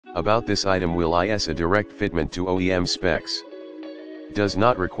About this item will is a direct fitment to OEM specs. Does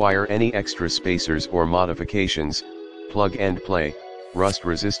not require any extra spacers or modifications, plug and play,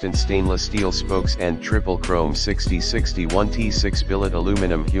 rust-resistant stainless steel spokes and triple chrome 6061T6 billet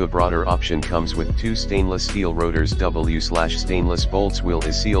aluminum hue. Broader option comes with two stainless steel rotors. W/stainless bolts. Wheel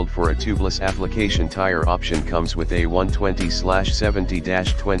is sealed for a tubeless application. Tire option comes with a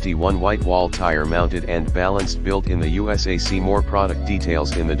 120/70-21 white wall tire mounted and balanced, built in the USA. See more product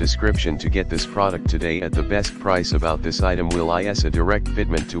details in the description to get this product today at the best price. About this item will is a direct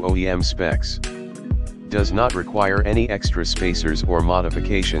fitment to OEM specs. Does not require any extra spacers or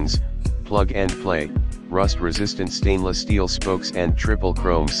modifications, plug and play, rust-resistant stainless steel spokes and triple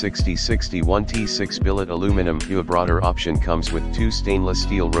chrome 6061T6 billet aluminum hue. Broader option comes with two stainless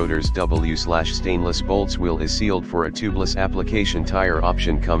steel rotors. W/stainless bolts. Wheel is sealed for a tubeless application. Tire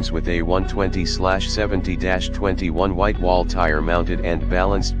option comes with a 120/70-21 white wall tire mounted and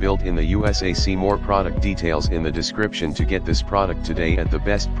balanced, built in the USA. See more product details in the description to get this product today at the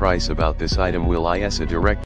best price. About this item will is a direct